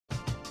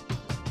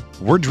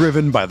We're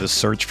driven by the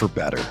search for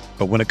better.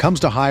 But when it comes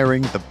to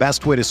hiring, the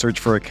best way to search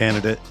for a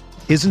candidate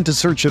isn't to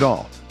search at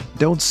all.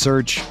 Don't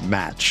search,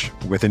 match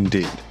with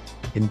Indeed.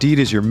 Indeed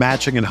is your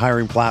matching and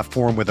hiring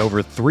platform with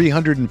over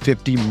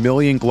 350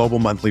 million global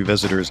monthly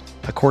visitors,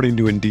 according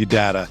to Indeed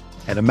data,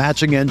 and a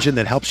matching engine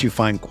that helps you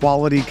find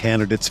quality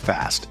candidates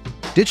fast.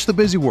 Ditch the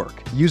busy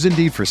work. Use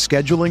Indeed for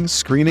scheduling,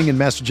 screening, and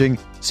messaging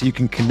so you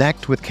can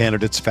connect with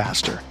candidates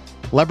faster.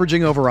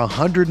 Leveraging over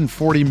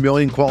 140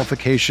 million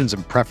qualifications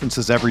and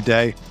preferences every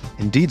day,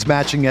 Indeed's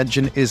matching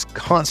engine is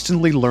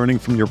constantly learning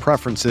from your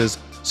preferences,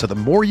 so the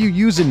more you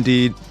use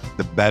Indeed,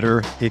 the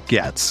better it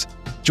gets.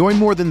 Join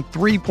more than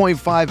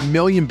 3.5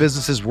 million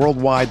businesses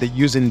worldwide that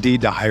use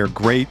Indeed to hire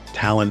great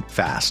talent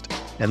fast.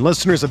 And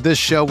listeners of this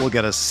show will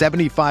get a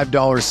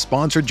 $75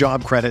 sponsored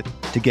job credit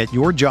to get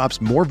your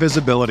jobs more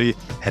visibility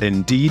at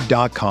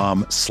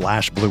Indeed.com/Blue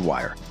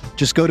Wire.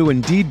 Just go to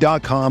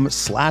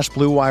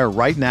Indeed.com/Blue Wire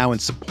right now and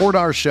support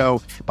our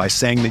show by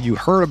saying that you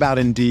heard about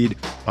Indeed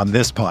on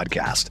this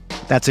podcast.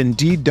 That's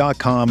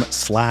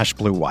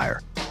Indeed.com/Blue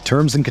Wire.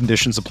 Terms and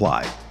conditions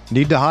apply.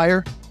 Need to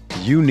hire?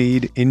 You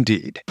need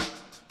Indeed.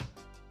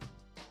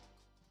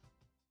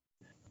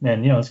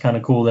 And, it's kind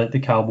of cool that the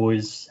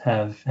Cowboys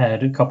have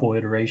had a couple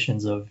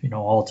iterations of,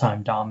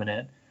 all-time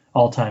dominant,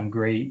 all-time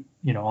great,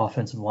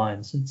 offensive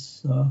lines.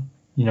 It's,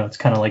 it's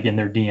kind of like in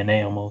their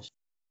DNA almost.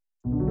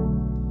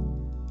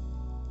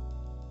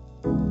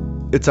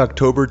 It's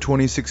October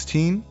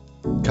 2016,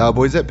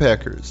 Cowboys at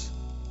Packers.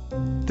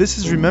 This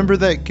is Remember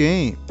That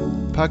Game, a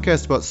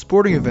podcast about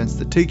sporting events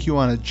that take you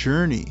on a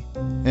journey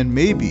and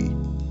maybe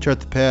chart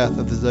the path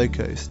of the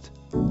zeitgeist.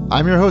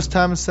 I'm your host,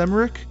 Thomas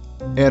Semmerich,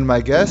 and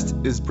my guest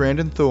is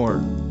Brandon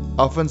Thorn,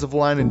 offensive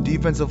line and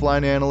defensive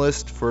line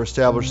analyst for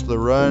Establish the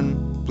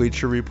Run,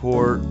 Bleacher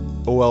Report,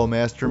 OL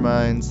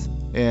Masterminds,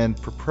 and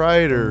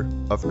proprietor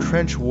of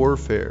Trench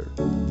Warfare,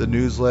 the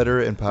newsletter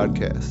and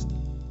podcast.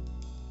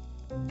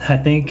 I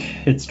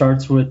think it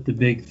starts with the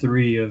big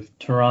three of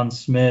Thorn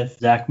Smith,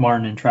 Zach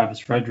Martin, and Travis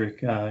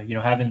Frederick.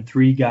 Having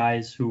three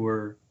guys who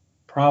were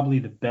probably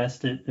the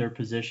best at their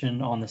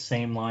position on the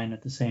same line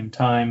at the same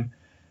time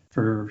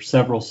for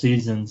several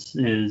seasons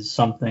is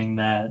something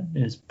that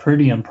is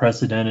pretty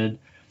unprecedented.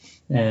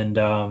 And,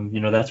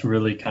 that's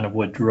really kind of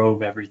what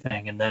drove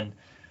everything. And then,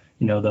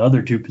 the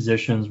other two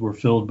positions were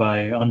filled by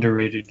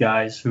underrated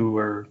guys who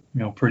were,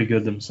 pretty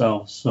good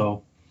themselves.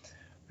 So,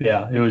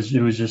 yeah, it was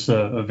just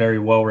a very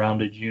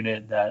well-rounded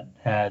unit that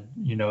had,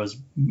 is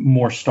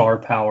more star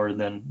power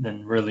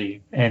than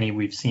really any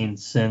we've seen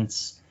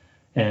since.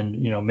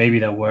 And, maybe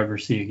that we'll ever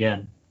see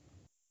again.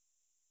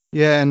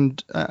 Yeah,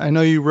 and I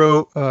know you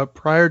wrote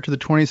prior to the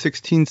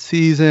 2016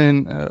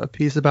 season a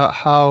piece about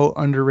how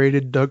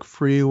underrated Doug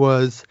Free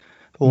was,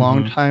 the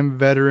longtime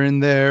veteran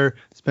there.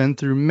 It's been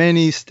through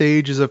many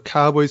stages of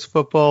Cowboys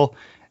football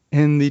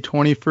in the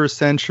 21st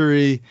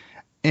century.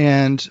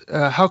 And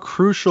how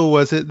crucial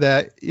was it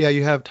that,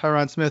 you have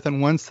Thorn Smith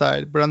on one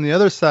side, but on the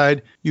other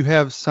side, you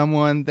have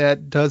someone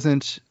that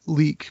doesn't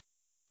leak?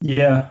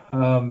 Yeah,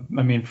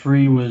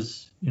 Free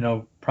was,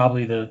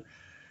 probably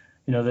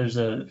there's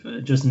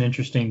just an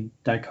interesting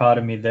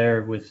dichotomy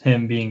there with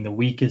him being the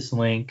weakest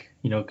link,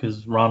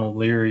 because Ronald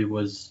Leary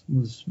was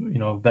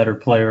a better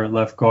player at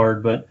left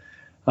guard, but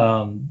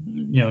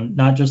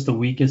not just the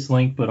weakest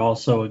link, but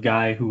also a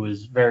guy who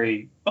was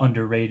very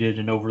underrated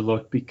and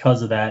overlooked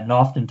because of that. And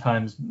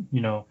oftentimes,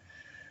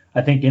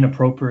 I think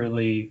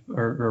inappropriately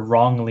or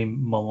wrongly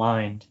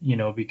maligned,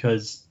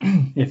 because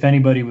if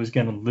anybody was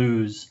going to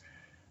lose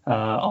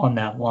on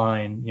that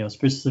line,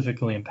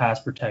 specifically in pass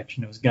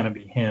protection, it was going to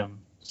be him.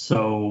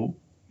 So,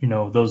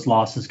 those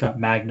losses got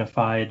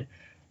magnified,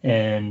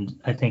 and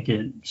I think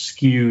it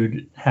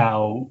skewed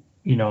how,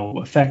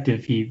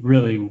 effective he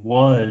really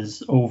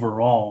was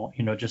overall,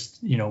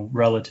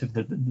 relative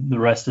to the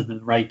rest of the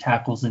right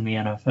tackles in the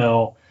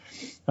NFL.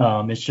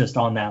 It's just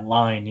on that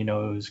line, it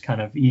was kind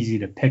of easy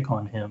to pick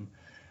on him.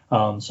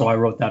 So I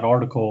wrote that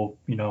article,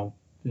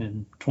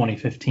 in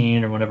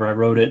 2015 or whenever I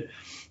wrote it,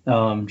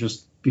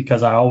 just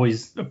because I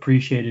always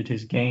appreciated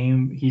his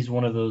game. He's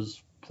one of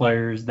those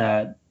players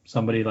that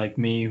somebody like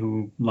me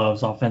who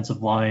loves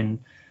offensive line,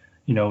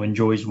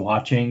 enjoys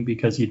watching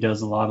because he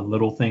does a lot of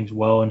little things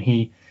well. And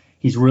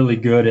he's really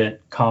good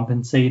at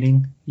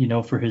compensating,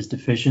 for his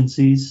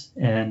deficiencies.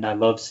 And I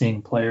love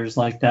seeing players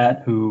like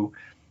that who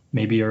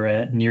maybe are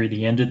at near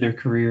the end of their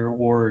career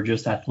or are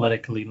just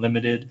athletically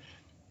limited.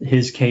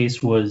 His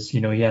case was,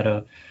 he had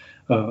a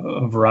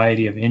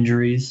variety of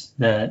injuries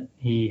that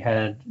he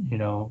had,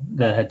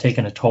 that had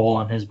taken a toll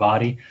on his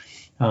body.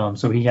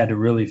 So he had to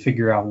really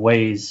figure out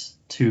ways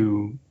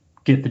to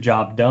get the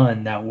job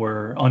done that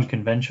were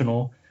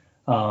unconventional.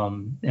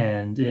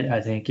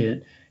 I think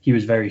he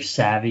was very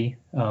savvy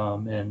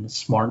and a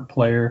smart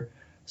player.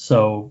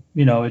 So,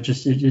 it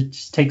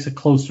just takes a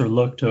closer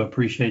look to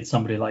appreciate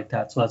somebody like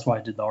that. So that's why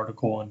I did the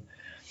article. And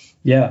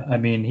yeah,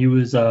 he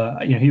was,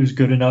 he was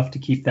good enough to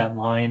keep that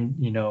line,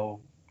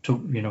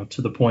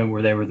 to the point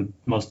where they were the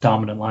most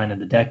dominant line of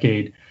the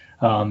decade.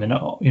 And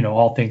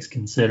all things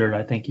considered,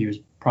 I think he was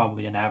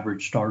probably an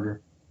average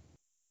starter.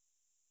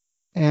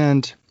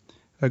 And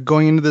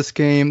Going into this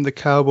game, the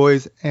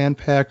Cowboys and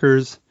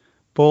Packers,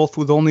 both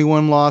with only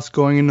one loss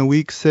going into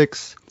Week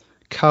 6.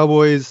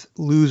 Cowboys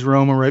lose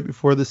Roma right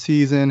before the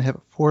season, have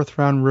a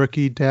fourth-round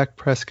rookie, Dak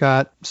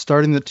Prescott,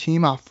 starting the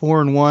team off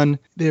 4-1.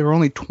 They were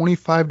only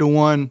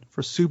 25-1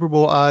 for Super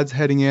Bowl odds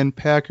heading in.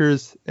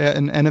 Packers at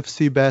an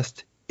NFC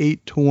best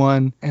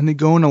 8-1, and they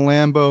go into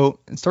Lambeau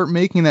and start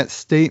making that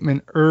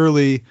statement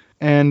early.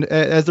 And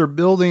as they're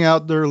building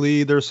out their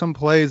lead, there's some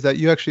plays that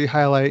you actually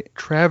highlight.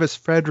 Travis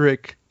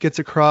Frederick gets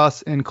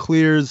across and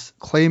clears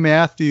Clay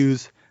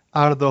Matthews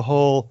out of the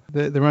hole.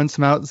 They run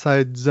some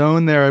outside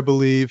zone there, I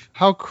believe.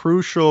 How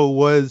crucial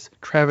was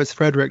Travis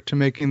Frederick to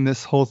making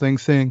this whole thing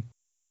sing?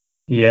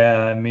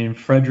 Yeah, I mean,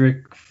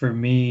 Frederick, for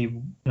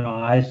me,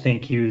 I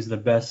think he was the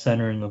best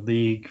center in the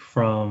league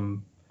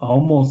from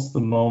almost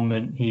the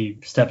moment he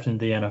stepped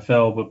into the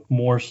NFL, but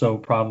more so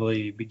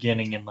probably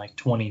beginning in like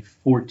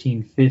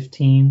 2014,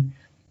 15,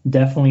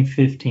 definitely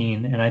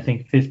 15. And I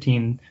think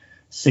 15,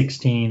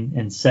 16,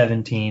 and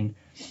 17,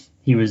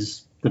 he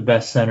was the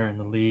best center in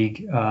the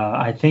league.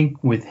 I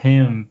think with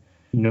him,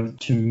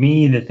 to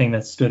me, the thing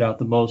that stood out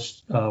the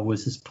most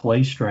was his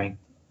play strength.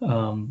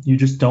 You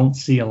just don't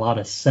see a lot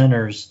of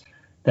centers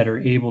that are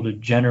able to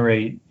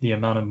generate the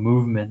amount of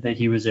movement that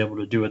he was able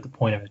to do at the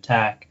point of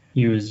attack.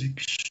 He was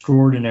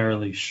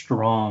extraordinarily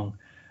strong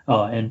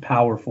and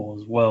powerful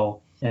as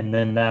well. And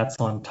then that's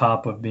on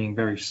top of being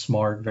very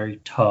smart, very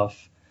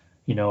tough,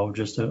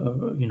 just a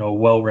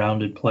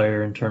well-rounded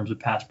player in terms of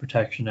pass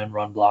protection and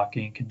run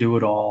blocking, could do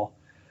it all.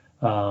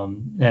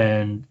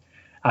 And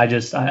I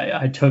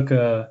took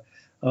a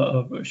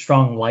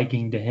strong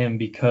liking to him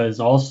because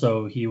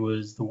also he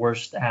was the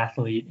worst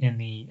athlete in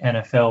the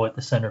NFL at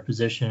the center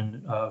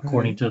position,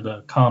 according to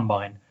the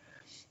combine,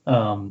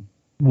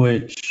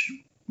 which,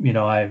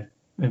 I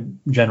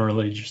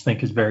generally just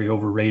think is very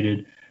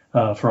overrated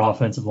for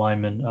offensive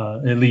linemen,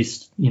 at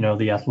least,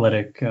 the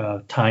athletic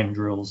time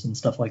drills and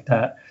stuff like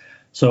that.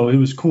 So it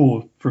was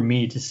cool for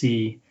me to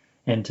see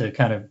and to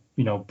kind of,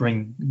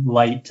 bring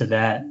light to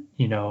that,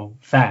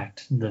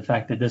 fact, the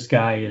fact that this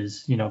guy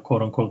is,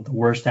 quote unquote, the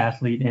worst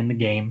athlete in the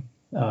game,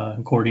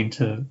 according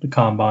to the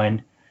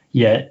combine,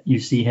 yet you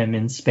see him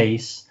in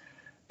space,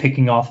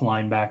 picking off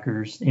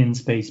linebackers, in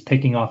space,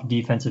 picking off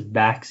defensive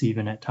backs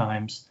even at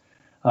times.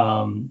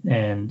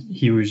 And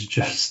he was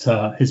just,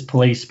 his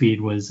play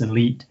speed was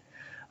elite.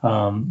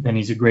 And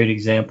he's a great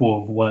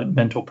example of what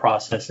mental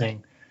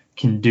processing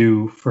can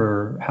do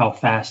for how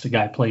fast a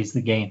guy plays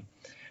the game.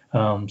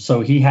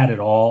 So he had it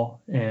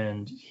all,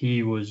 and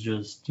he was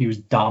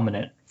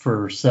dominant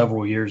for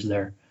several years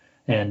there.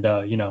 And,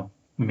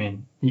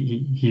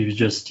 he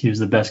was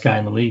the best guy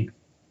in the league.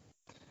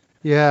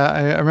 Yeah,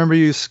 I remember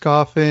you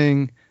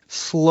scoffing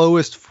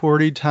slowest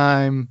 40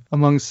 time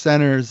among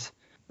centers,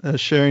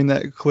 sharing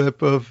that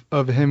clip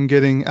of him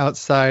getting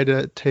outside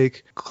to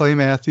take Clay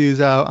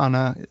Matthews out on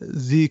a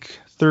Zeke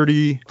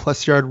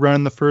 30-plus yard run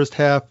in the first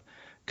half.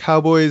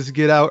 Cowboys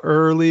get out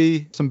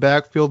early, some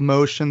backfield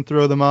motion,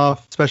 throw them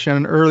off, especially on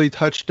an early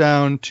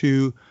touchdown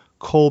to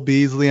Cole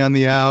Beasley on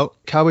the out.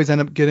 Cowboys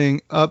end up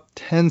getting up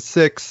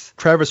 10-6.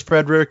 Travis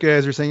Frederick,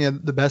 as you're saying,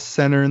 had the best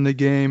center in the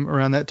game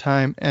around that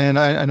time. And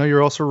I know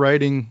you're also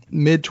writing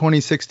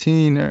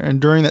mid-2016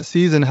 and during that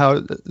season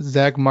how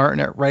Zach Martin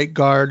at right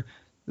guard,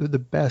 the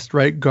best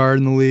right guard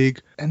in the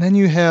league. And then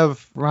you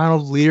have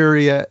Ronald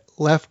Leary at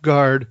left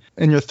guard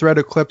in your thread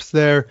of clips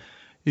there.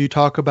 You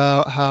talk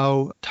about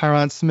how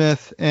Tyron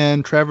Smith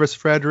and Travis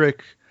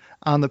Frederick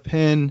on the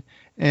pin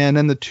and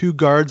then the two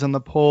guards on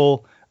the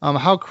pole.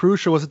 How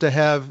crucial was it to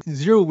have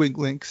zero weak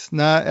links,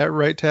 not at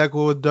right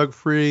tackle with Doug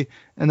Free,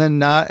 and then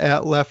not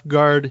at left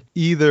guard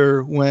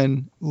either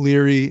when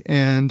Leary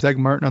and Zach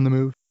Martin on the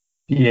move?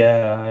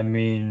 Yeah, I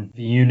mean,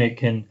 the unit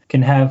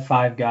can have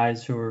five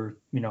guys who are,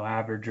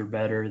 average or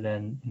better,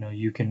 then,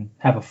 you can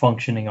have a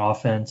functioning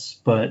offense.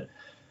 But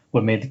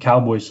what made the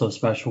Cowboys so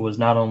special was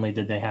not only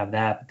did they have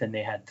that, but then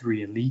they had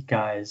three elite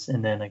guys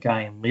and then a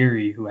guy in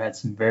Leary who had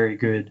some very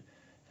good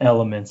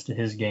elements to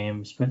his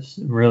game,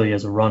 really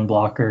as a run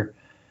blocker.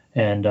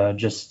 And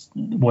just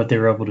what they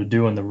were able to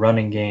do in the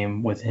running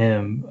game with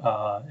him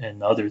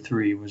and the other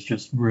three was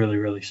just really,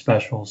 really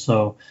special.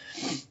 So,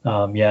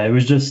 it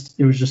was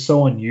just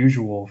so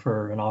unusual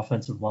for an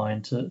offensive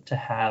line to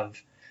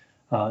have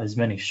as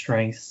many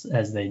strengths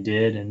as they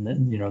did,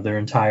 and their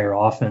entire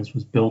offense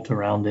was built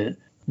around it.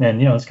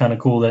 And it's kind of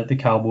cool that the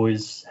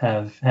Cowboys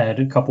have had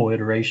a couple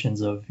iterations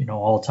of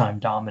all-time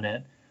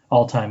dominant,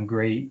 all-time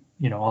great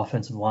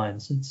offensive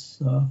lines. It's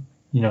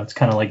it's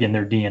kind of like in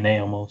their DNA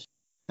almost.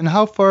 And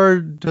how far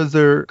does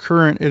their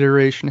current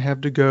iteration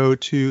have to go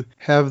to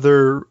have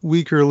their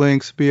weaker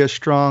links be as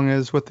strong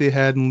as what they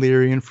had in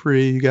Leary and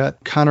Free? You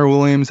got Connor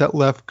Williams at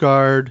left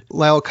guard.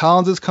 Lyle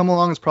Collins has come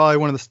along, is probably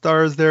one of the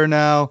stars there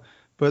now.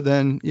 But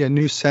then,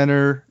 new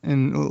center,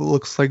 and it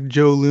looks like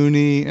Joe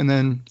Looney, and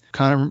then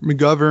Connor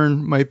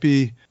McGovern might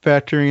be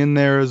factoring in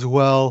there as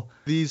well.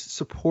 These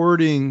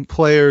supporting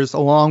players,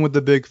 along with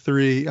the big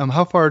three,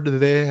 how far do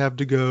they have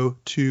to go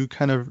to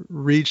kind of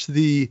reach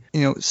the,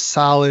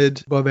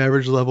 solid above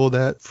average level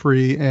that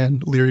Free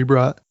and Leary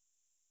brought?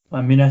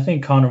 I mean, I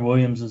think Connor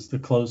Williams is the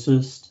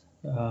closest.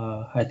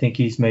 I think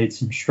he's made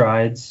some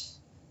strides.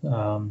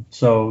 I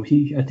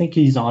think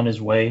he's on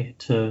his way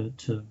to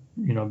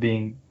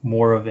being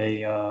more of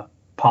a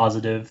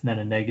positive than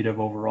a negative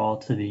overall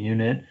to the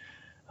unit.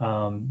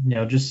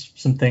 Just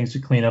some things to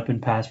clean up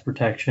in pass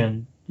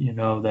protection.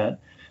 That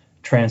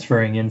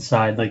transferring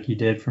inside like he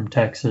did from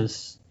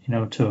Texas,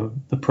 to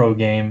the pro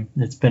game,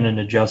 it's been an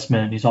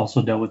adjustment. He's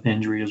also dealt with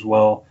injury as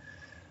well.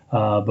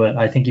 But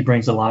I think he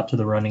brings a lot to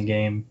the running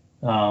game.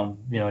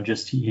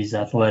 He's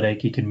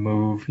athletic, he can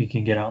move, he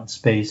can get out in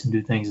space and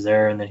do things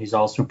there. And then he's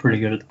also pretty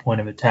good at the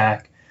point of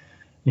attack,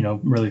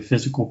 really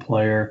physical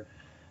player.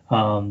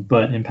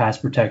 But in pass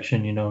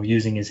protection,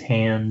 using his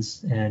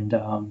hands and,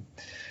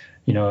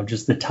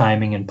 just the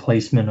timing and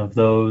placement of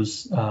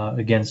those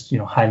against,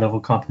 high level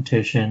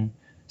competition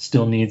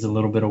still needs a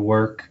little bit of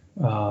work.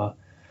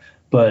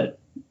 But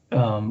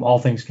all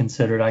things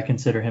considered, I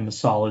consider him a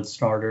solid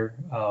starter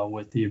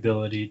with the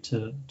ability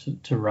to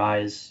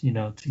rise,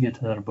 to get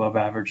to that above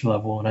average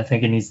level. And I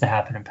think it needs to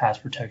happen in pass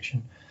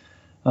protection.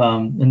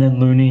 And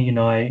then Looney,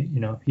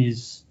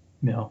 he's,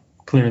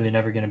 clearly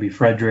never going to be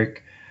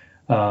Frederick.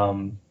 He's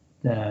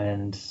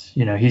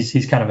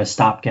kind of a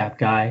stopgap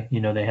guy.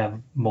 They have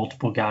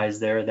multiple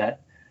guys there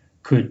that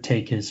could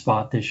take his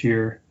spot this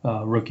year,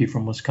 rookie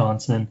from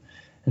Wisconsin,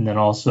 and then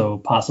also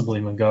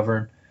possibly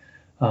McGovern.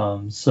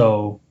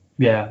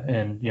 Yeah,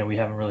 and we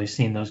haven't really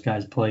seen those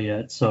guys play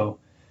yet, so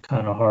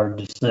kind of hard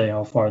to say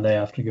how far they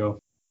have to go.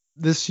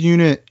 This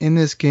unit in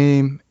this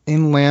game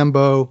in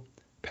Lambeau,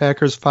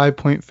 Packers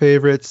 5-point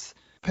favorites.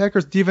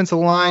 Packers defensive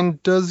line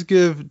does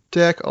give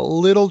Dak a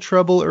little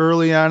trouble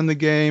early on in the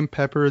game.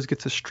 Peppers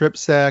gets a strip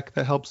sack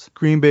that helps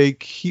Green Bay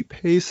keep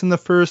pace in the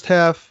first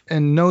half,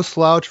 and no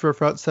slouch for a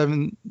front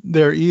seven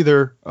there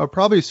either.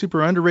 Probably a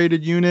super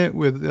underrated unit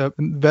with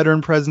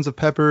veteran presence of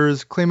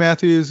Peppers. Clay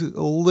Matthews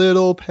a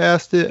little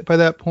past it by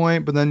that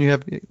point, but then you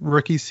have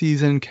rookie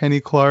season Kenny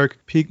Clark,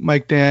 peak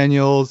Mike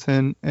Daniels,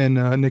 and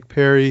Nick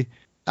Perry.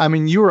 I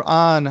mean, you were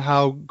on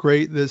how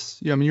great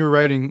you were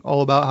writing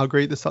all about how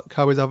great this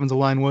Cowboys offensive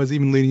line was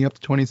even leading up to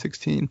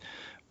 2016.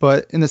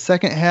 But in the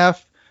second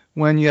half,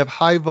 when you have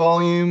high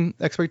volume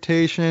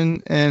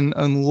expectation and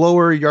a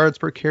lower yards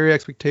per carry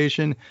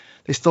expectation,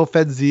 they still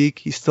fed Zeke.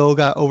 He still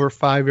got over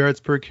 5 yards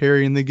per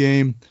carry in the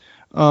game.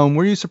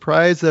 Were you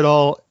surprised at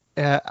all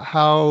at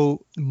how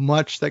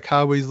much that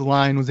Cowboys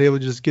line was able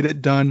to just get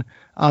it done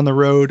on the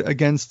road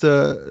against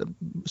a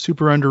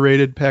super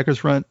underrated Packers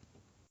front?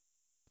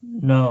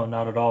 No,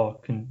 not at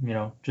all.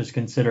 Just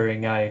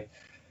considering I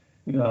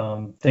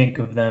think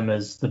of them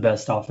as the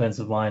best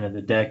offensive line of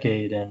the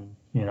decade, and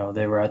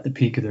they were at the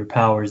peak of their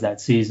powers that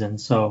season.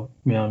 So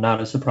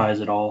not a surprise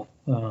at all.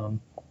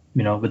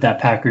 But that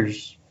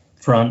Packers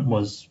front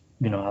was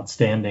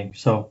outstanding.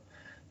 So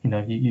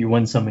you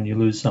win some and you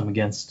lose some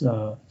against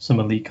some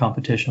elite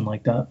competition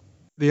like that.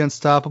 The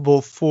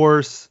unstoppable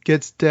force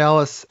gets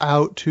Dallas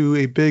out to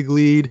a big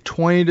lead,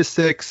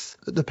 20-6.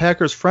 The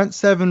Packers front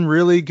seven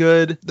really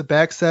good. The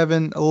back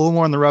seven a little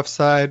more on the rough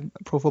side.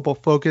 Pro Football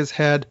Focus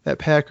had that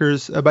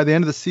Packers by the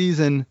end of the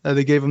season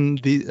they gave them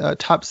the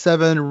top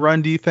 7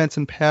 run defense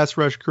and pass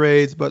rush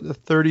grades, but the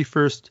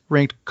 31st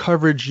ranked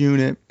coverage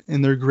unit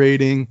in their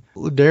grading.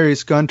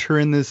 Darius Gunter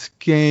in this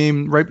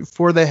game right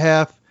before the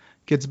half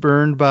gets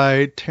burned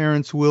by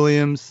Terrence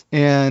Williams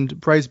and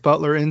Bryce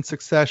Butler in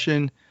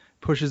succession.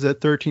 Pushes a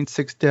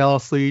 13-6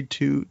 Dallas lead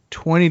to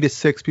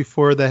 20-6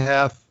 before the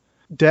half.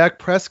 Dak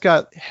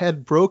Prescott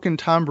had broken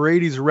Tom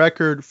Brady's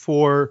record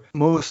for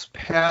most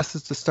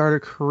passes to start a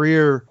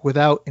career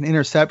without an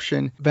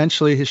interception.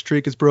 Eventually, his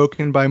streak is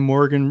broken by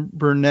Morgan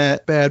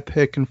Burnett, bad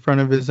pick in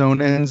front of his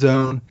own end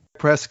zone.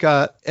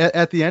 Prescott,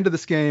 at the end of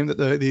this game,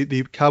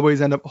 the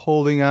Cowboys end up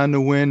holding on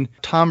to win.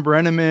 Tom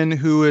Brenneman,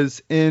 who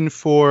is in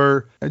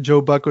for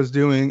Joe Buck was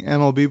doing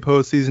MLB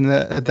postseason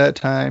at that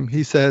time,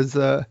 he says,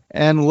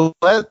 and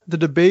let the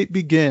debate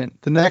begin.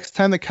 The next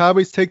time the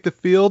Cowboys take the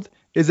field,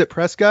 is it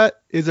Prescott?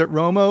 Is it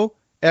Romo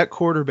at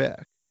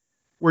quarterback?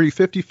 Were you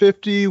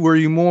 50-50? Were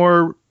you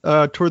more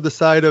toward the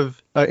side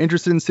of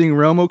interested in seeing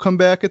Romo come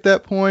back at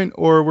that point?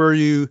 Or were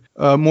you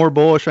more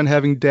bullish on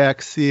having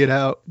Dak see it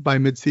out by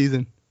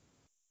midseason?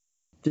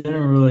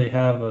 Didn't really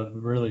have a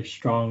really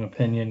strong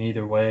opinion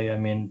either way. I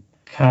mean,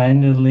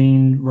 kind of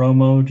leaned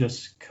Romo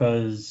just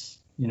because,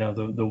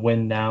 the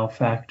win now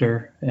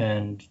factor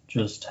and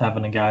just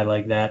having a guy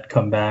like that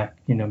come back,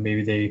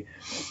 maybe they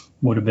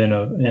would have been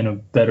in a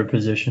better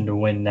position to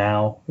win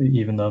now,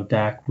 even though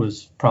Dak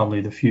was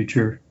probably the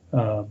future.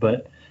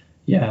 But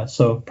yeah,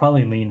 so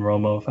probably lean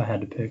Romo if I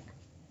had to pick.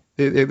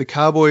 The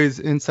Cowboys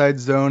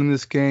inside zone in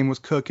this game was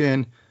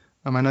cooking.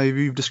 I know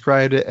you've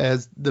described it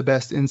as the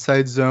best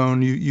inside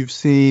zone you've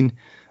seen.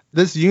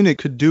 This unit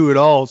could do it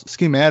all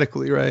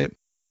schematically, right?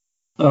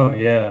 Oh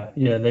yeah,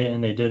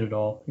 they did it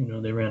all.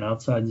 They ran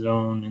outside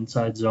zone,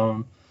 inside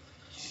zone.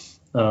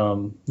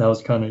 That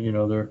was kind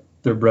of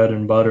their bread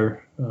and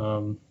butter.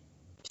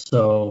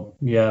 So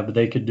yeah, but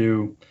they could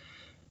do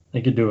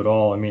it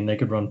all. I mean, they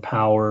could run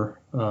power.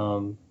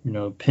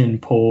 Pin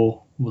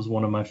pull was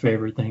one of my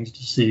favorite things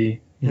to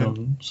see.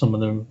 some of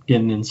them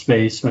getting in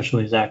space,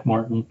 especially Zach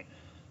Martin.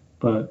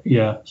 But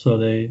yeah, so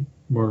they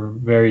were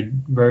very,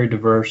 very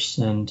diverse,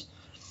 and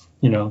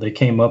they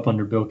came up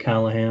under Bill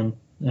Callahan,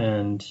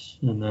 and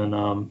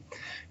then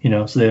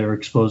so they were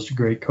exposed to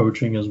great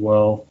coaching as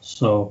well.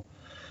 So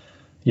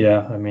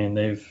yeah, I mean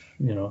they're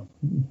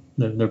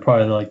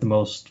probably like the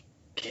most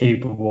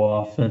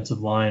capable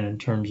offensive line in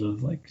terms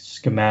of like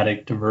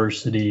schematic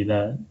diversity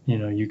that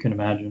you can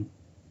imagine.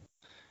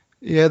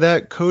 Yeah,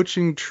 that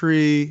coaching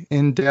tree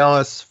in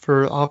Dallas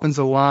for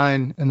offensive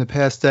line in the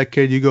past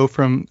decade, you go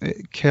from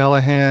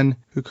Callahan,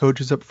 who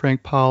coaches up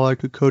Frank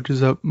Pollock, who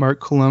coaches up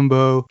Mark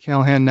Colombo,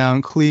 Callahan now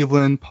in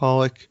Cleveland,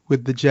 Pollock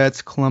with the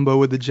Jets, Colombo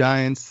with the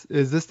Giants.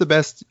 Is this the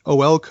best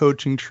OL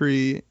coaching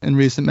tree in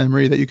recent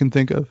memory that you can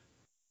think of?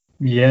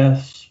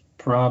 Yes,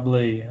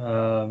 probably.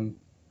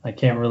 I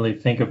can't really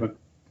think of an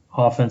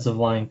offensive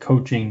line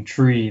coaching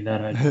tree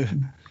that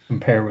I'd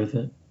compare with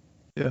it.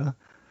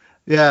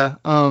 Yeah.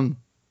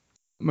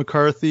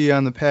 McCarthy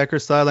on the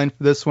Packers sideline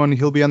for this one.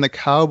 He'll be on the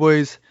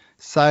Cowboys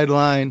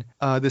sideline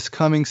this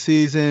coming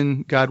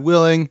season, God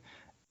willing.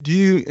 Do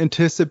you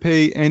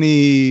anticipate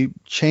any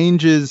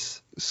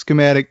changes,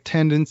 schematic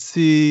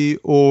tendency,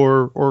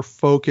 or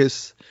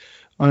focus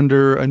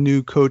under a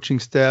new coaching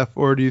staff,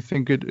 or do you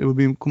think it will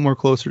be more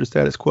closer to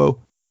status quo?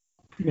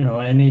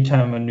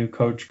 Anytime a new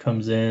coach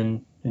comes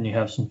in and you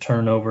have some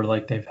turnover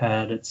like they've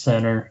had at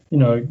center,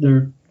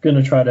 they're going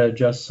to try to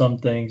adjust some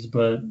things,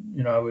 but,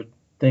 I would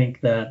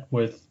think that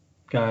with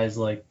guys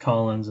like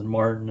Collins and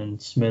Martin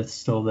and Smith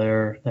still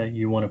there, that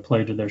you want to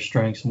play to their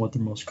strengths and what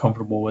they're most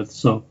comfortable with.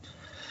 So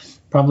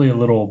probably a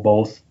little of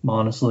both,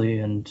 honestly.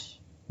 And,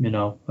 I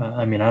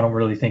don't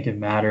really think it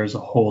matters a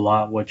whole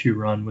lot what you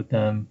run with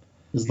them.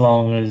 As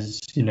long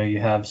as, you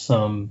have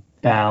some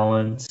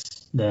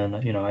balance, then,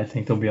 I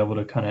think they'll be able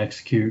to kind of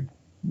execute,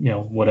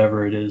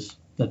 whatever it is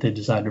that they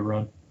decide to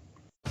run.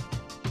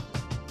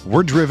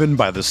 We're driven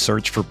by the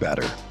search for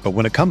better. But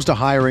when it comes to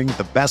hiring,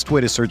 the best way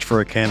to search for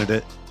a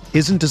candidate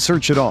isn't to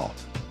search at all.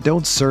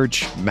 Don't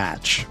search,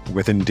 match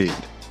with Indeed.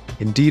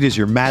 Indeed is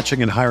your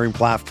matching and hiring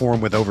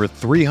platform with over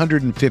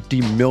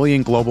 350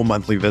 million global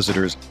monthly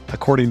visitors,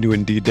 according to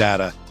Indeed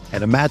data,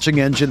 and a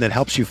matching engine that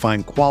helps you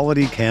find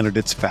quality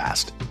candidates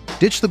fast.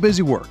 Ditch the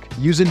busy work.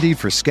 Use Indeed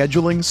for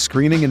scheduling,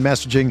 screening, and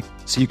messaging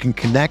so you can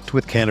connect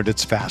with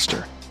candidates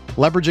faster.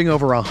 Leveraging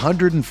over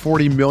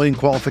 140 million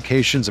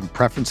qualifications and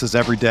preferences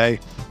every day,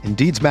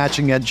 Indeed's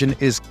matching engine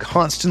is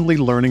constantly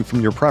learning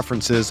from your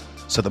preferences,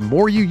 so the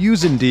more you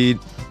use Indeed,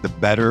 the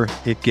better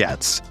it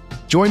gets.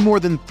 Join more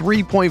than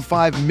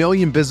 3.5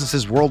 million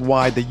businesses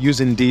worldwide that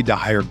use Indeed to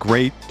hire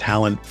great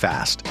talent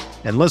fast.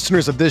 And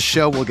listeners of this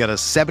show will get a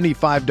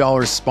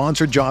 $75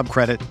 sponsored job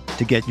credit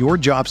to get your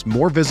jobs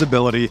more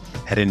visibility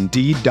at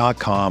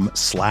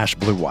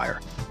Indeed.com/Blue Wire.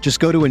 Just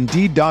go to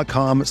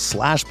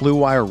Indeed.com/Blue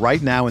Wire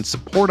right now and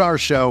support our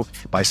show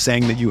by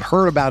saying that you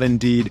heard about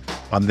Indeed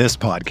on this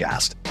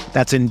podcast.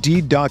 That's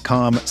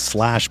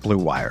Indeed.com/Blue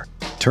Wire.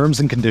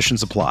 Terms and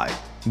conditions apply.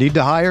 Need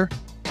to hire?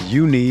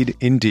 You need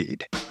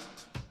Indeed.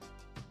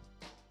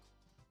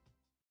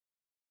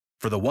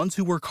 For the ones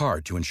who work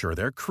hard to ensure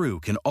their crew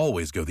can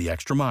always go the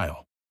extra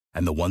mile,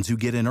 and the ones who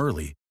get in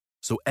early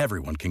so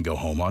everyone can go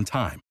home on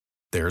time,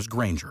 there's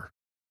Grainger,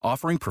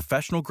 offering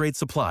professional-grade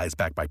supplies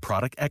backed by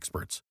product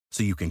experts,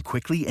 so you can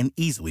quickly and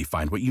easily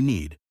find what you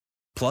need.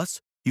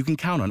 Plus, you can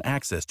count on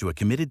access to a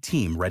committed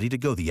team ready to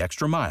go the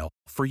extra mile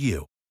for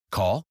you.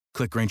 Call,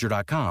 click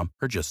Grainger.com,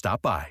 or just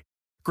stop by.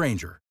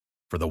 Grainger,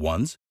 for the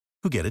ones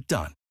who get it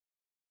done.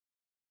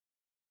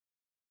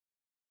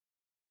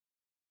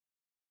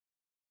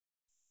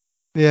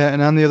 Yeah,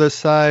 and on the other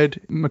side,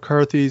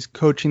 McCarthy's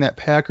coaching that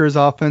Packers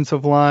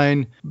offensive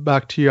line.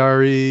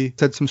 Bakhtiari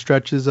had some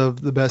stretches of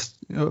the best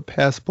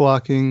pass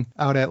blocking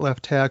out at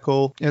left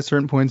tackle at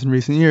certain points in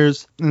recent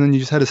years. And then you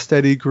just had a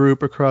steady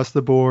group across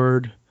the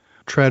board.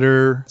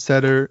 Treader,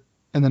 Setter,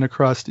 and then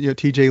across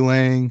TJ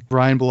Lang,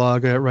 Ryan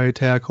Balaga at right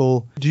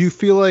tackle. Do you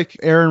feel like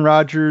Aaron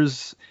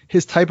Rodgers,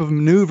 his type of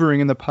maneuvering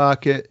in the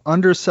pocket,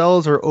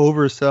 undersells or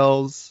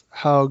oversells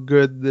how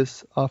good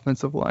this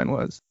offensive line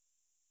was?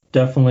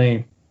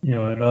 Definitely.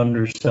 It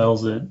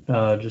undersells it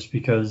just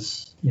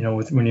because,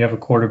 when you have a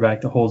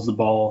quarterback that holds the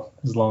ball,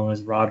 as long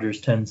as Rodgers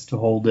tends to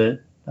hold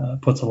it,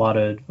 puts a lot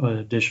of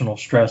additional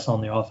stress on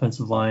the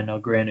offensive line. Now,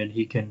 granted,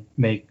 he can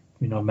make,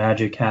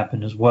 magic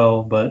happen as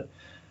well, but,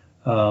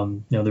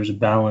 there's a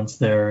balance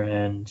there,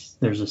 and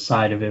there's a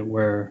side of it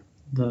where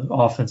the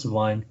offensive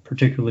line,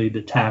 particularly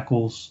the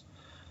tackles,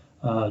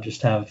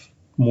 just have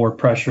more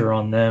pressure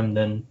on them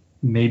than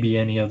maybe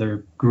any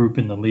other group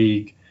in the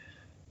league.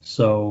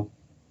 So,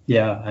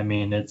 yeah, I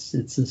mean, it's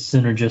a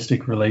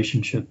synergistic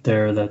relationship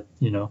there that,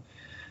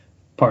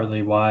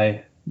 partly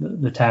why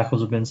the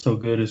tackles have been so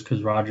good is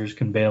because Rodgers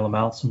can bail them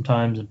out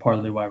sometimes, and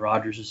partly why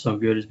Rodgers is so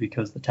good is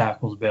because the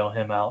tackles bail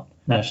him out.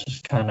 That's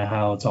just kind of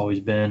how it's always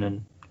been,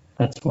 and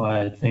that's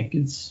why I think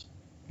it's,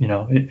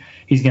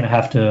 he's going to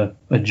have to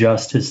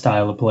adjust his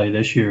style of play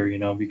this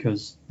year,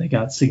 because they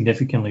got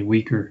significantly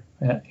weaker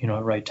at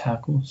right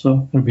tackle.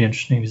 So it'll be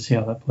interesting to see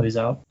how that plays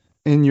out.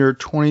 In your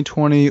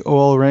 2020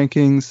 OL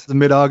rankings, the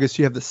mid-August,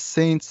 you have the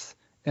Saints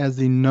as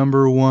the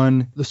number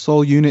one, the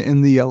sole unit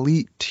in the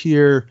elite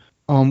tier.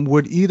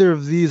 Would either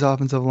of these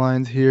offensive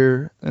lines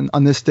here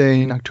on this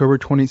day in October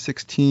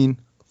 2016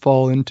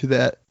 fall into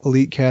that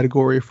elite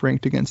category if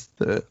ranked against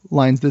the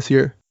lines this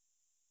year?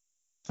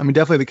 I mean,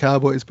 definitely the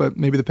Cowboys, but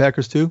maybe the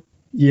Packers too?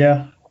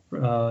 Yeah,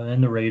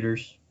 and the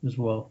Raiders as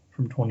well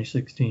from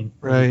 2016.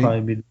 Right. Those would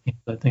probably be the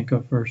teams I think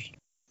of first.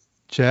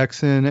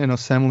 Jackson and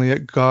Osemele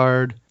at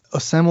guard.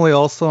 Osemele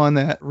also on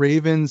that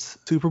Ravens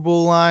Super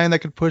Bowl line that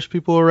could push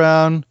people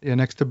around. Yeah,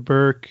 next to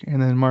Burke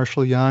and then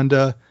Marshall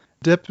Yanda.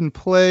 Dip in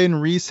play in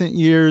recent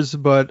years,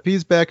 but if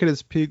he's back at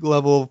his peak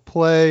level of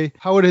play,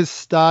 how would his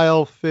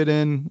style fit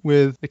in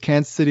with the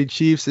Kansas City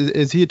Chiefs?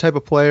 Is he a type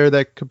of player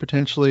that could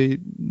potentially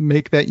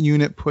make that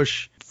unit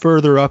push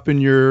further up in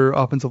your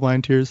offensive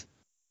line tiers?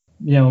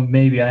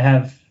 Maybe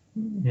I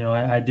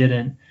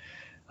didn't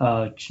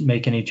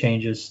make any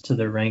changes to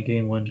their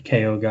ranking when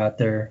KO got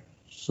there.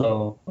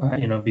 So,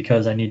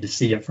 because I need to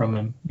see it from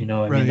him.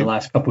 Right. The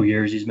last couple of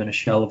years, he's been a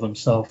shell of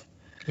himself.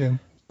 Yeah.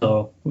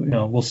 So,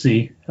 we'll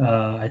see.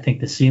 I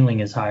think the ceiling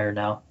is higher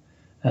now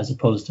as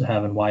opposed to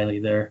having Wiley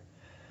there.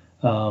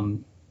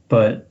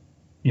 But,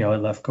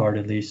 at left guard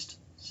at least.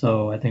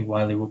 So I think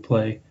Wiley will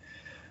play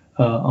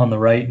on the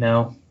right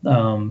now.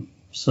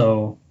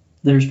 So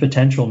there's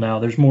potential now.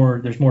 There's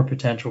more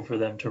potential for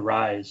them to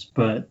rise.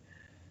 But,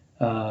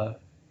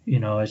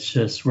 it's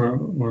just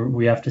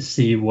we have to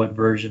see what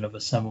version of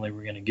Osemele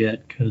we're going to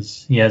get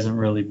because he hasn't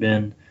really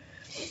been,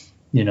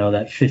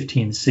 that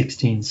 15,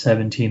 16,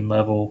 17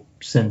 level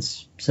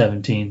since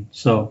 17.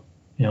 So,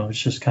 it's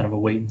just kind of a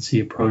wait and see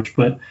approach.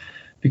 But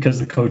because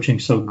the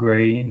coaching's so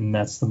great and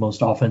that's the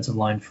most offensive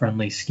line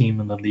friendly scheme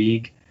in the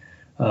league,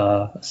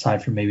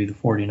 aside from maybe the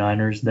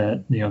 49ers,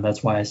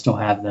 that's why I still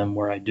have them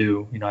where I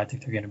do. I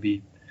think they're going to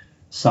be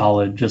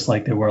solid just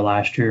like they were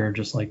last year or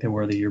just like they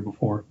were the year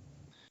before.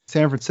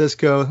 San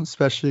Francisco,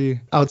 especially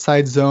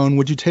outside zone.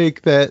 Would you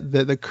take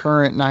the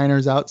current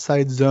Niners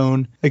outside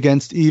zone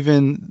against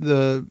even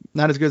the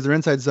not as good as their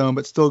inside zone,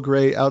 but still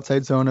great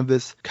outside zone of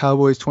this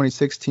Cowboys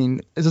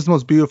 2016? Is this the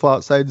most beautiful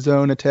outside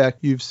zone attack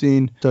you've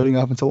seen starting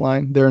offensive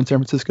line there in San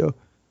Francisco?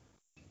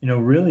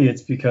 Really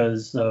it's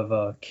because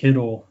of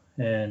Kittle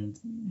and,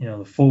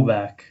 the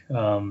fullback.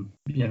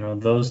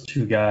 Those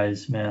two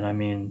guys, man, I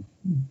mean,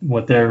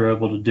 what they're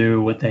able to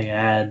do, what they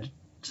add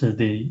to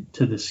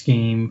the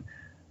scheme,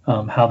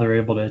 how they're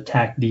able to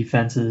attack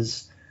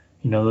defenses.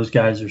 Those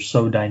guys are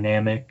so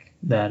dynamic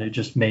that it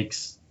just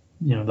makes,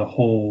 the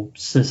whole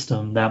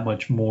system that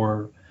much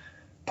more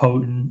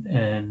potent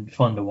and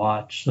fun to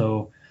watch.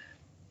 So,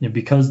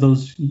 because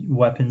those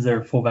weapons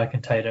there, fullback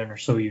and tight end, are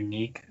so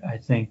unique, I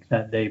think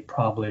that they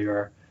probably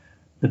are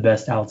the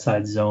best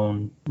outside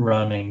zone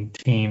running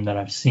team that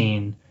I've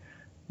seen.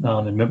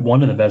 And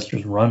one of the best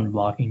just run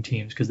blocking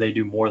teams because they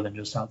do more than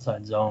just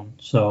outside zone.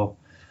 So,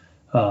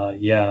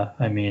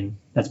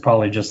 that's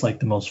probably just like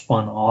the most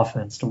fun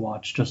offense to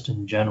watch just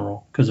in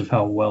general because of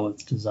how well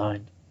it's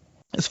designed.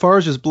 As far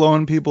as just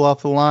blowing people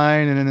off the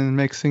line and then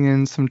mixing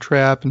in some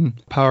trap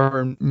and power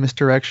and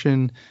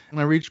misdirection, I'm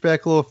going to reach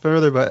back a little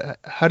further, but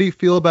how do you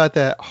feel about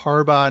that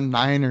Harbaugh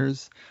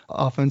Niners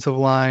offensive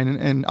line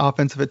and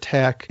offensive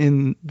attack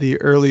in the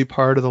early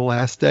part of the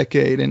last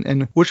decade?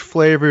 And which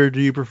flavor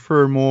do you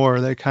prefer more,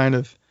 that kind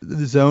of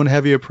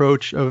zone-heavy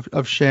approach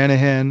of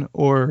Shanahan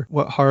or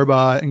what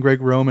Harbaugh and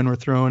Greg Roman were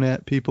throwing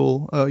at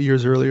people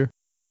years earlier?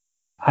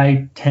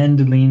 I tend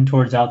to lean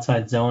towards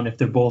outside zone if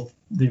they're both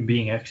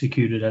being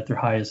executed at their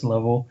highest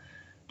level,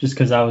 just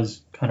because I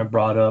was kind of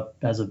brought up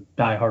as a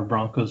diehard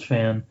Broncos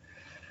fan.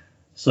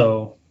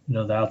 So,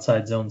 the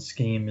outside zone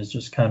scheme is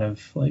just kind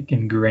of like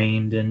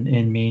ingrained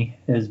in me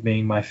as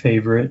being my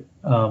favorite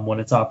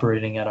when it's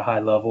operating at a high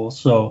level.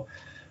 So,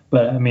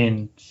 but I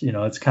mean,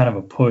 it's kind of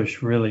a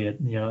push really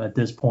at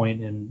this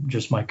point in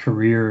just my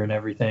career and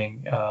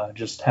everything,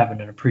 just having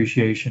an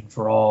appreciation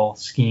for all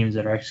schemes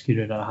that are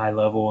executed at a high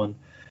level. And,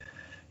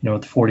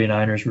 what the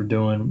 49ers were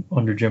doing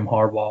under Jim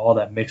Harbaugh, all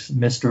that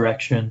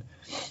misdirection.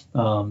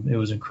 It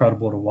was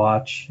incredible to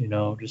watch,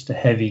 just a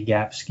heavy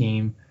gap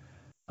scheme.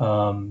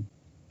 And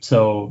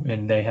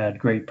they had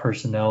great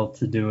personnel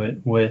to do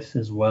it with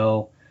as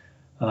well.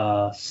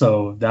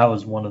 So that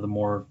was one of the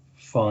more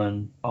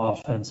fun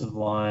offensive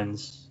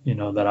lines,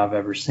 that I've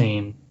ever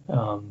seen.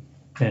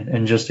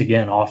 And just,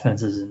 again,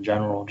 offenses in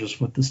general, just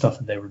with the stuff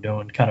that they were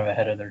doing, kind of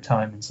ahead of their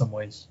time in some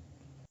ways.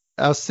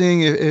 I was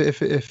seeing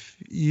if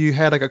you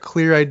had like a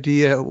clear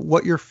idea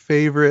what your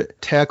favorite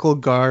tackle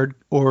guard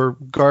or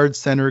guard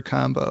center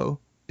combo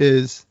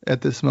is at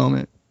this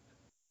moment.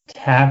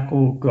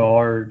 Tackle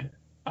guard,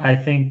 I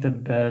think the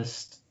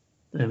best,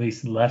 at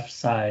least left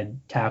side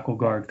tackle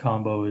guard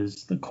combo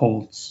is the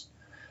Colts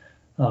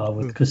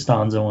with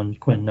Costanzo and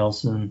Quentin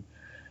Nelson.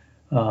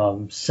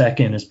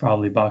 Second is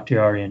probably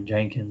Bakhtiari and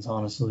Jenkins,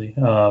 honestly.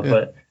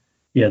 But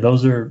yeah,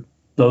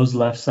 those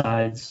left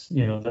sides,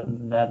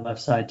 that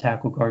left side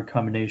tackle guard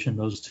combination,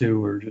 those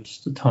two are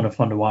just a ton of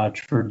fun to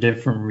watch for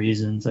different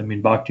reasons. I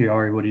mean,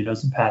 Bakhtiari, what he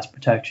does in pass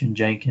protection,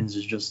 Jenkins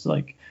is just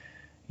like,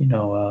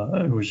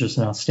 was just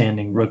an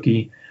outstanding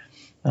rookie,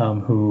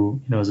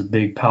 who, is a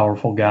big,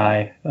 powerful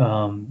guy,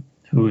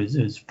 who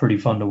is pretty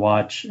fun to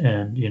watch.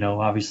 And,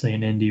 obviously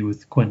in Indy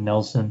with Quentin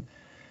Nelson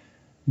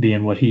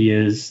being what he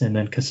is. And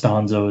then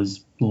Costanzo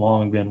has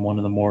long been one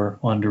of the more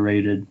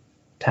underrated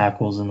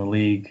tackles in the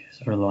league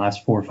for the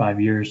last 4 or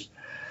 5 years.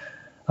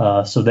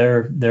 So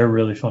they're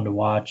really fun to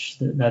watch.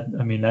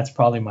 That's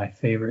probably my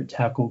favorite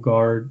tackle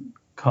guard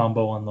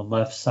combo on the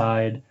left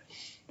side.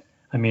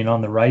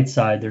 On the right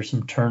side, there's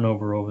some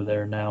turnover over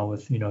there now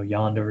with,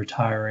 Yonda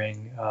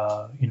retiring,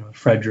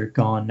 Frederick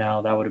gone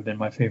now. That would have been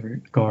my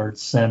favorite guard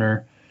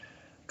center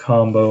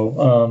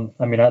combo.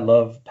 I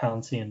love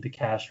Pouncey and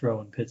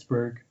DeCastro in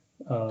Pittsburgh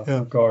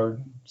for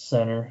guard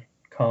center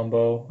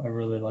combo. I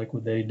really like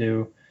what they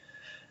do.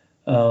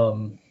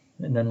 And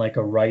then like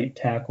a right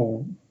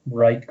tackle,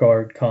 right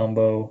guard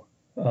combo.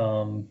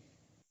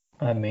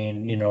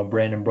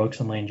 Brandon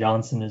Brooks and Lane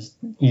Johnson is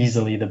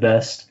easily the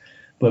best,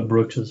 but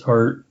Brooks is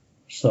hurt,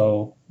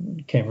 so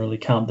can't really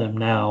count them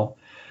now.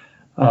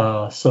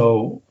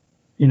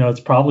 It's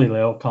probably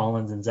La'el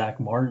Collins and Zach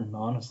Martin,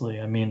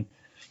 honestly. I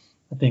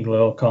think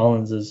La'el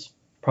Collins is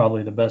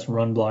probably the best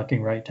run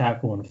blocking right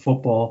tackle in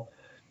football,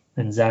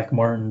 and Zach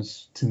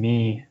Martin's, to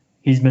me,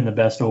 he's been the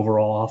best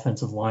overall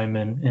offensive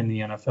lineman in the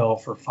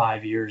NFL for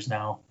 5 years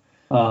now.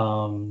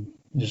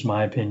 Just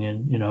my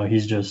opinion.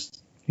 He's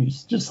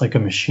just like a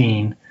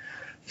machine.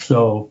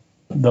 So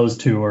those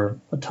two are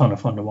a ton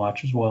of fun to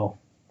watch as well.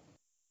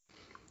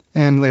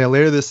 And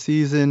later this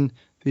season,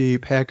 the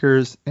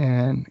Packers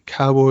and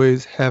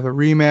Cowboys have a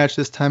rematch,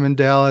 this time in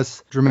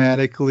Dallas.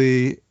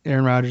 Dramatically,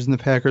 Aaron Rodgers and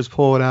the Packers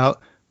pull it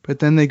out. But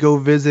then they go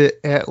visit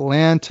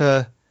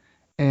Atlanta,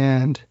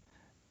 and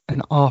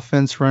an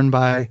offense run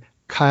by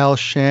Kyle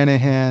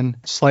Shanahan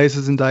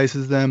slices and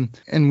dices them.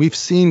 And we've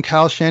seen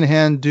Kyle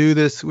Shanahan do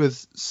this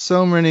with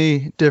so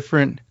many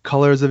different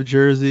colors of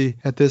jersey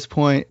at this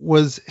point.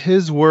 Was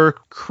his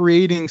work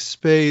creating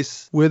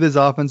space with his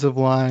offensive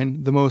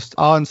line the most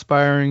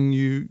awe-inspiring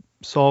you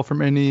saw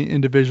from any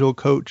individual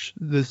coach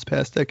this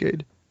past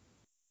decade?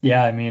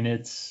 Yeah,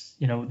 it's,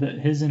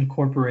 his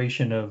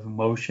incorporation of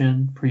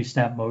motion,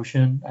 pre-snap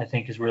motion, I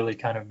think has really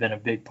kind of been a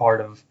big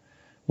part of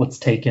what's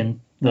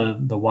taken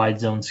the wide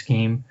zone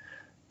scheme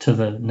to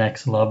the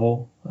next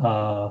level.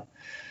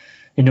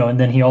 And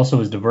then he also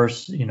is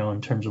diverse,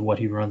 in terms of what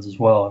he runs as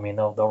well.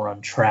 They'll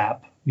run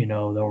trap,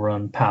 they'll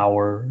run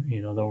power,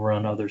 they'll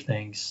run other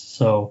things.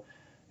 So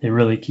they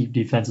really keep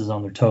defenses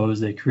on their toes.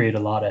 They create a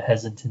lot of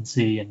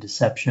hesitancy and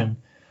deception.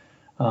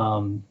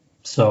 And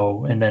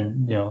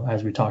then,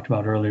 as we talked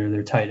about earlier,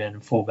 their tight end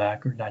and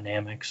fullback are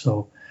dynamic.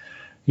 So,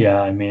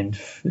 yeah,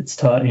 it's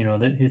tough,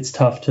 it's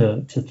tough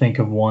to think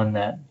of one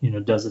that,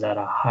 does it at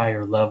a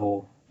higher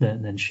level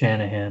than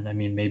Shanahan.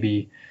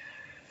 Maybe,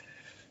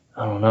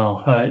 I don't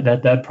know.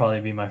 That'd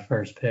probably be my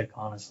first pick,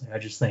 honestly. I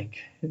just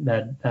think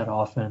that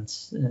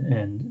offense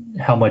and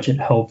how much it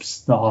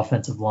helps the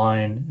offensive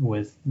line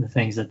with the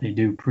things that they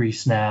do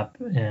pre-snap,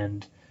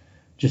 and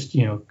just,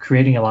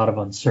 creating a lot of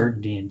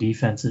uncertainty in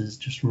defenses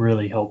just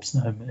really helps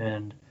them.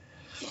 And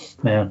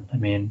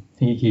man,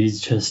 he's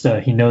just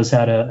he knows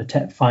how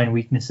to find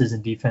weaknesses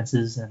in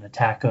defenses and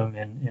attack them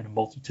in a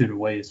multitude of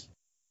ways.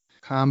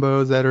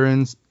 Combos that are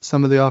in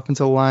some of the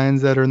offensive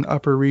lines that are in the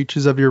upper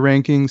reaches of your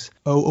rankings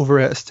over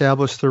at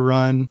Establish the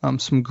Run.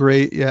 Some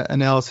great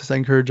analysis. I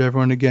encourage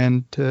everyone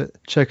again to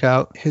check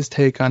out his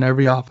take on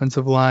every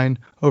offensive line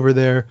over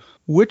there.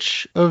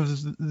 Which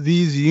of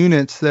these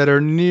units that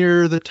are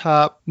near the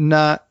top,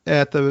 not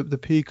at the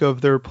peak of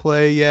their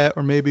play yet,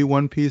 or maybe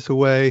one piece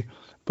away,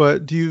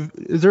 but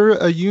is there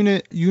a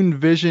unit you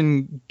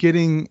envision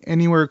getting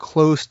anywhere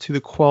close to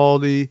the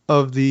quality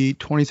of the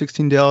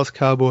 2016 Dallas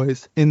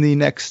Cowboys in the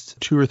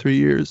next 2 or 3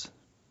 years?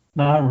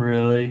 Not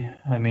really.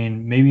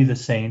 Maybe the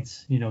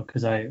Saints,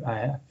 because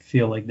I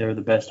feel like they're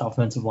the best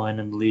offensive line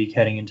in the league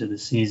heading into the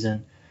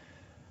season.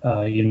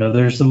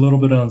 There's a little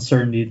bit of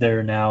uncertainty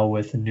there now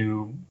with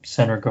new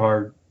center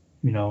guard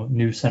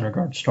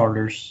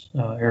starters.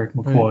 Eric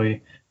McCoy,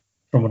 right,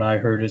 from what I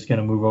heard, is going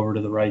to move over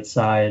to the right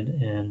side,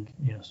 and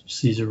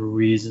Cesar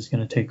Ruiz is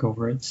going to take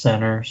over at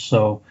center.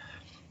 So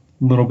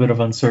a little bit of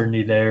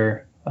uncertainty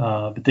there,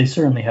 but they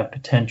certainly have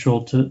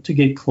potential to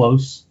get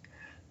close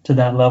to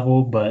that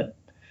level. But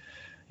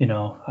I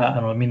don't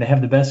know. They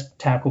have the best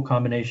tackle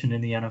combination in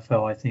the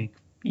NFL, I think,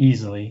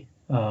 easily.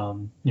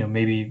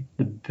 Maybe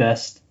the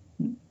best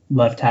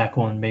left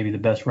tackle and maybe the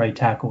best right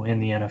tackle in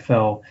the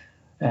NFL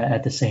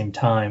at the same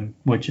time,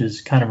 which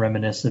is kind of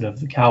reminiscent of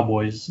the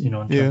Cowboys, in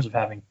terms of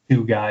having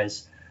two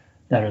guys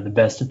that are the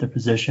best at their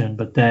position.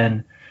 But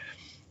then,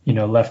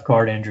 left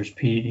guard Andrews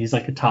Pete, he's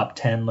like a top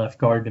 10 left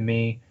guard to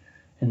me.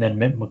 And then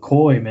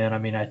McCoy,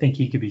 man, I think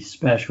he could be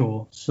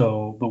special.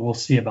 So, but we'll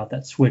see about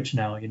that switch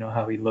now,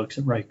 how he looks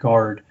at right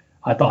guard.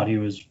 I thought he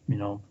was,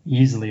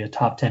 easily a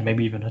top 10,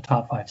 maybe even a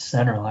top 5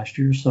 center last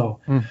year.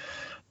 So,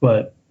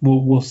 but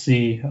we'll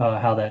see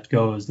how that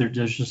goes.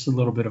 There's just a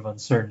little bit of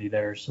uncertainty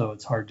there, so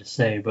it's hard to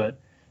say. But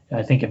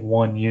I think if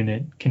one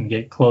unit can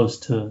get close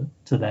to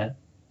that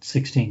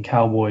 16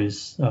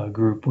 Cowboys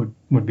group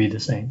would be the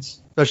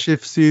Saints. Especially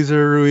if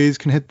Cesar Ruiz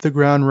can hit the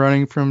ground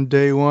running from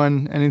day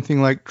one.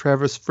 Anything like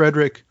Travis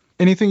Frederick.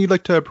 Anything you'd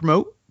like to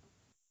promote?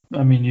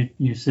 I mean,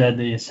 you said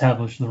they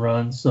established the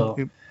run, so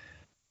Yep.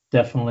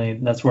 Definitely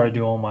that's where I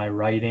do all my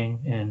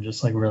writing, and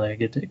just like really I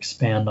get to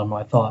expand on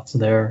my thoughts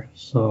there.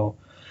 So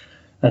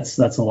that's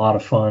a lot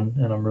of fun,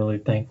 and I'm really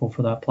thankful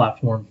for that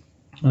platform.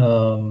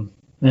 And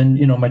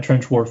my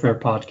Trench Warfare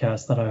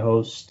podcast that I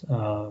host,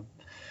 that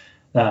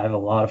I have a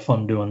lot of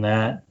fun doing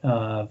that.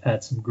 I've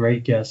had some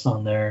great guests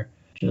on there.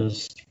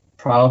 Just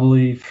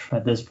probably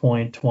at this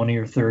point 20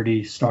 or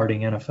 30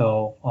 starting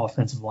NFL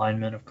offensive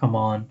linemen have come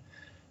on.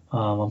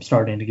 I'm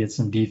starting to get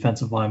some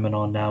defensive linemen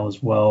on now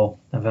as well.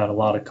 I've had a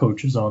lot of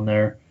coaches on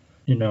there.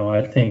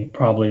 I think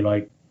probably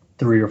like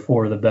 3 or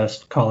 4 of the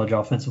best college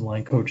offensive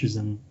line coaches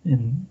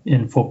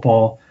in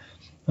football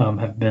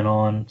have been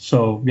on.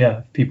 So yeah,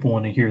 if people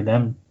want to hear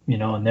them,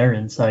 and their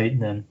insight,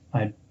 then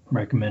I'd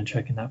recommend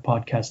checking that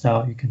podcast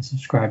out. You can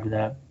subscribe to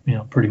that,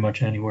 pretty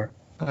much anywhere.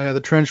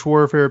 The Trench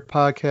Warfare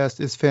podcast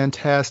is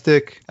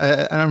fantastic.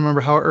 I don't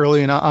remember how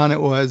early on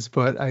it was,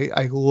 but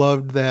I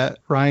loved that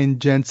Ryan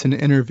Jensen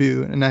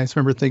interview. And I just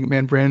remember thinking,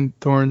 man, Brandon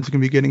Thorn's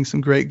going to be getting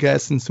some great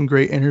guests and some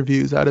great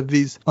interviews out of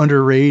these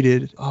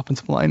underrated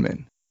offensive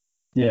linemen.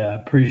 Yeah, I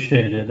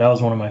appreciate it. That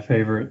was one of my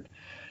favorite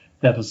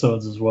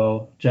episodes as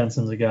well.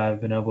 Jensen's a guy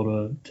I've been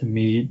able to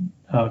meet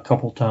a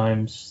couple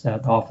times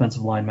at the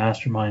Offensive Line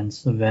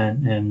Masterminds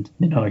event, and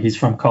he's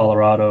from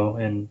Colorado,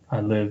 and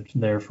I lived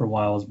there for a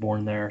while. I was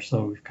born there,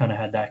 so we've kind of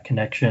had that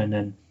connection.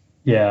 And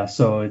yeah,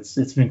 so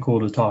it's been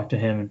cool to talk to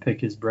him and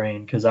pick his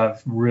brain, because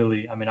I've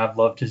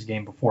loved his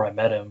game before I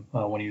met him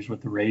when he was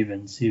with the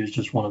Ravens. He was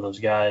just one of those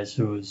guys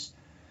who was,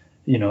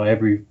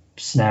 every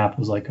snap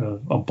was like a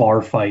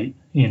bar fight,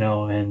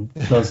 and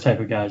those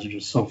type of guys are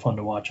just so fun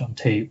to watch on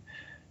tape.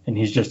 And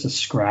he's just a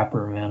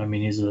scrapper, man. I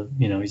mean, he's a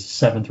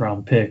 7th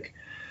round pick,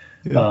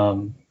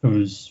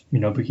 who's,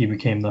 but he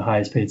became the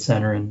highest paid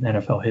center in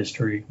NFL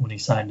history when he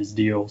signed his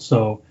deal.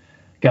 So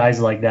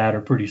guys like that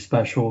are pretty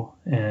special.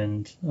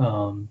 And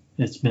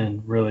it's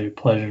been really a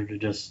pleasure to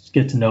just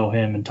get to know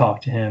him and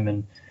talk to him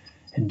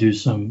and do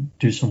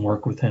some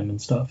work with him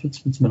and stuff.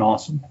 It's been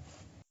awesome.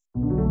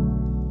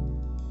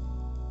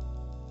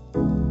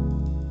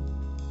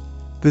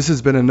 This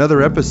has been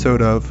another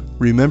episode of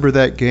Remember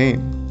That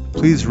Game.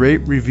 Please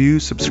rate,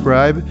 review,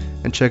 subscribe,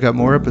 and check out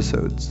more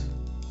episodes.